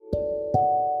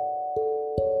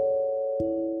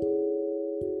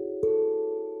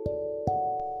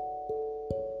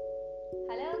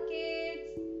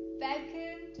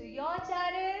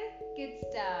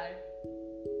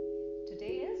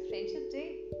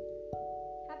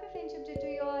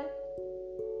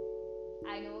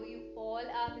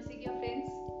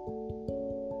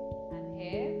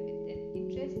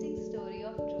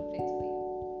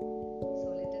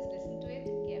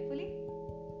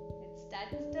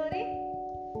story?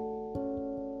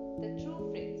 The True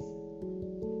Friends.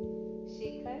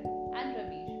 Shekhar and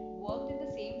Ramesh worked in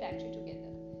the same factory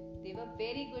together. They were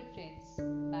very good friends,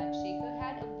 but Shekhar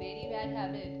had a very bad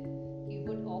habit. He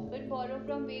would often borrow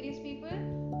from various people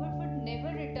but would never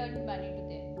return money to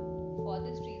them. For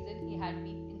this reason, he had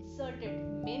been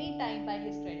insulted many times by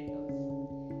his creditors.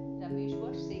 Ramesh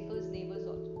was Shekhar's neighbor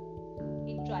also.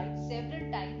 He tried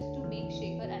several times to make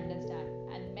Shekhar understand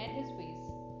and mend his ways,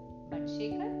 but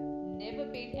Shekhar never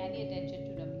paid any attention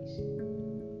to Ramesh.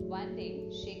 One day,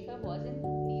 Shekhar was in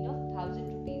need of 1,000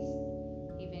 rupees.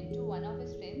 He went to one of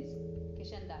his friends,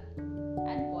 Kishan Lal,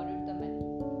 and borrowed the money.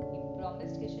 He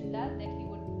promised Kishan Lal that he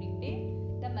would repay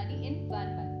the money in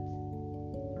 1 month.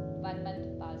 1 month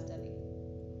passed away,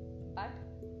 but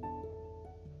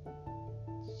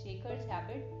Shekhar's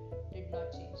habit did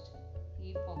not change.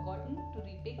 He forgotten to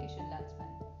repay Kishan Lal's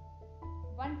money.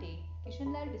 One day,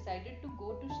 Kishan Lal decided to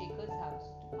go to Shekhar's house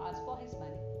to ask for his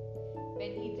money.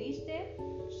 When he reached there,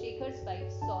 Shekhar's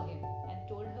wife saw him and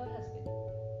told her husband.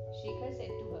 Shekhar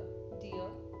said to her, "Dear,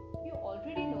 you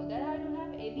already know that I don't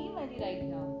have any money right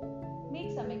now.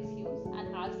 Make some excuse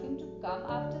and ask him to come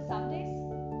after some days."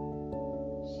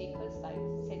 Shekhar's wife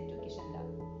said to Kishan Lal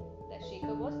that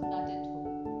Shekhar was not at home.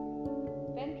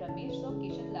 When Ramesh saw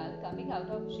Kishan Lal coming out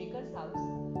of Shekhar's house,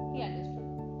 he understood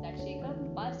that Shekhar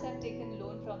must have taken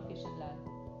loan from Kishan Lal.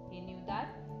 He knew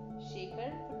that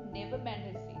Shekhar would never mend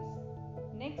his face.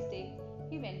 Next day,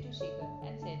 he went to Shekhar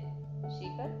and said,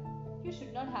 "Shekhar, you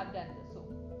should not have done so.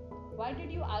 Why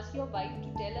did you ask your wife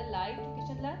to tell a lie to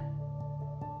Kishan Lal?"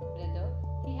 "Brother,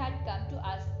 he had come to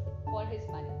ask for his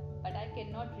money, but I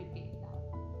cannot repay now,"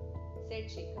 said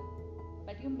Shekhar.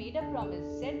 "But you made a promise,"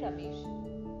 said Ramesh.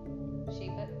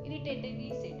 Shekhar irritatedly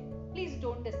said, "Please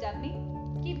don't disturb me.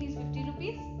 Keep these 50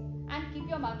 rupees and keep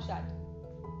your mouth shut."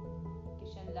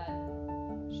 Kishan Lal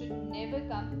should never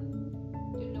come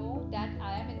to know that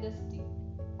I am in the city.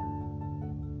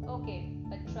 "Okay,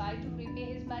 but try to repay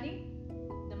his money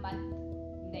the month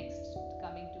next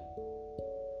coming to."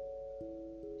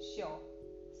 "Sure,"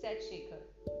 said Shekhar.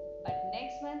 But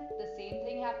next month the same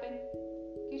thing happened.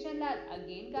 Kishan Lal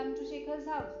again came to Shekhar's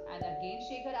house, and again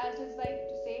Shekhar asked his wife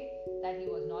to say that he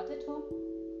was not at home.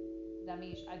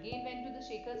 Ramesh again went to the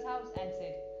Shekhar's house and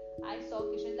said, "I saw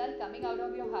Kishan Lal coming out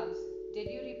of your house. Did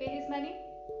you repay his money?"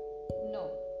 "No,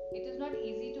 it is not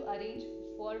easy to arrange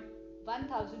for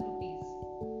 1,000 rupees.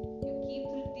 You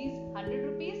keep these 100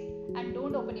 rupees and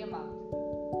don't open your mouth."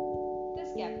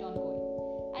 This kept on going,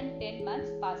 and 10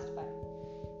 months passed by.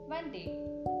 One day,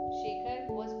 Shekhar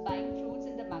was buying fruits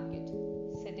in the market.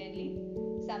 Suddenly,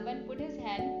 someone put his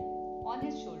hand on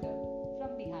his shoulder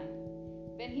from behind.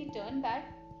 When he turned back,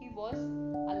 he was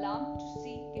alarmed to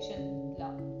see Kishan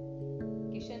Lal.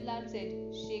 Kishan Lal said,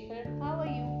 "Shekhar, how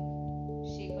are you?"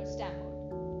 Shekhar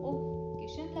stammered, "Oh,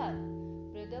 Kishan Lal,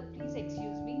 brother, please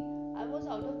excuse me. I was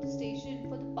out of the station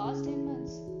for the past 10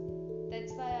 months.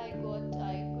 That's why I could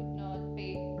not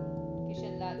pay."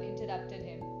 Kishan Lal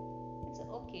interrupted him. "It's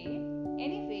okay.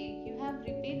 Anyway, you have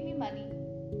repaid me money."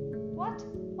 "What?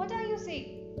 What are you saying?"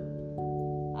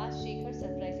 asked Shekhar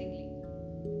surprisingly.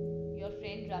 "Your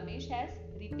friend Ramesh has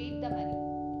repaid the money.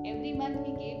 Every month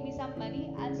he gave me some money,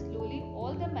 and slowly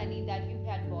all the money that you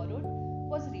had borrowed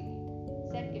was repaid,"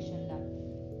 said Kishan Lal.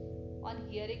 On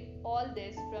hearing all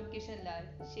this from Kishan Lal,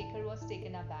 Shekhar was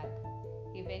taken aback.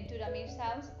 He went to Ramesh's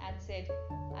house and said,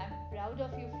 "I am proud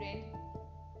of you, friend.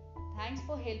 Thanks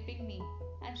for helping me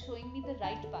and showing me the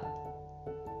right path.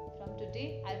 From today,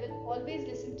 I will always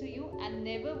listen to you and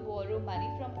never borrow money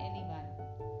from anyone."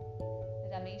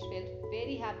 Ramesh felt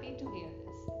very happy to hear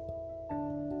this.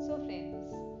 So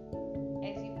friends,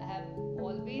 as you have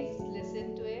always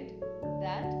listened to it,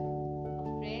 that a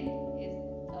friend is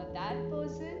that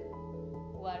person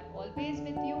who are always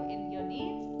with you in your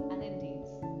needs and in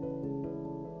deeds.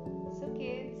 So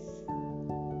kids,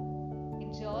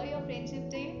 enjoy your friendship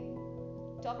day.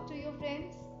 Talk to your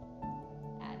friends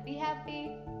and be happy.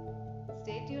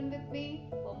 Stay tuned with me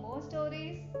for more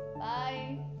stories. Bye.